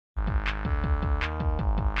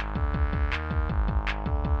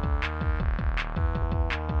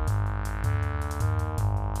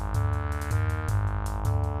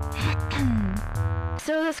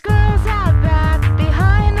So this girl's out back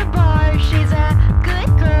behind the bar. She's a good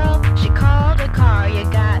girl. She called a car. You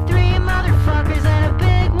got 3 motherfuckers and a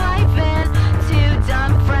big white van, 2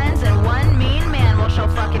 dumb friends and 1 mean man. Well, she'll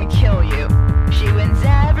fucking kill you. She wins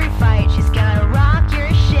every fight. She's gonna rock your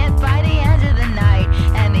shit by the end of the night.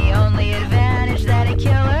 And the only advantage that a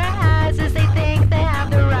killer has is they think they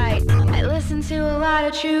have the right. I listen to a lot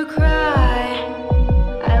of true crime.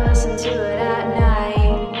 I listen to it at night.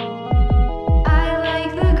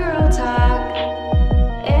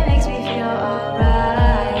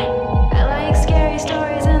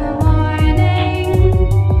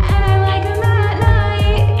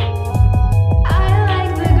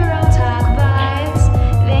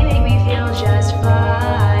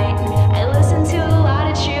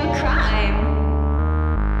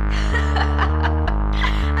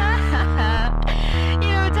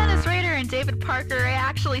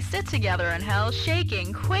 Sit together in hell,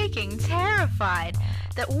 shaking, quaking, terrified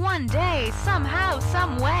that one day, somehow,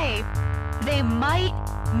 some way, they might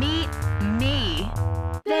meet me.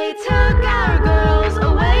 They took our girls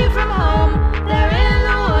away from home. They're in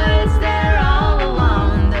the woods, they're all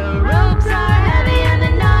alone. The ropes are heavy and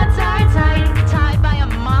the knots are tight, tied by a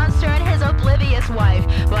monster and his oblivious wife.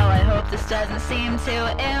 Well, I hope this doesn't seem too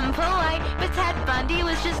impolite, but Ted Bundy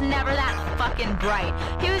was just never that fucking bright.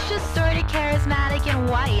 He was just sort of charismatic and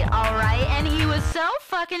white, alright, and he was so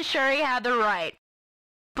fucking sure he had the right.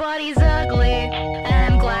 But he's ugly,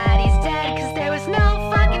 and I'm glad he's dead,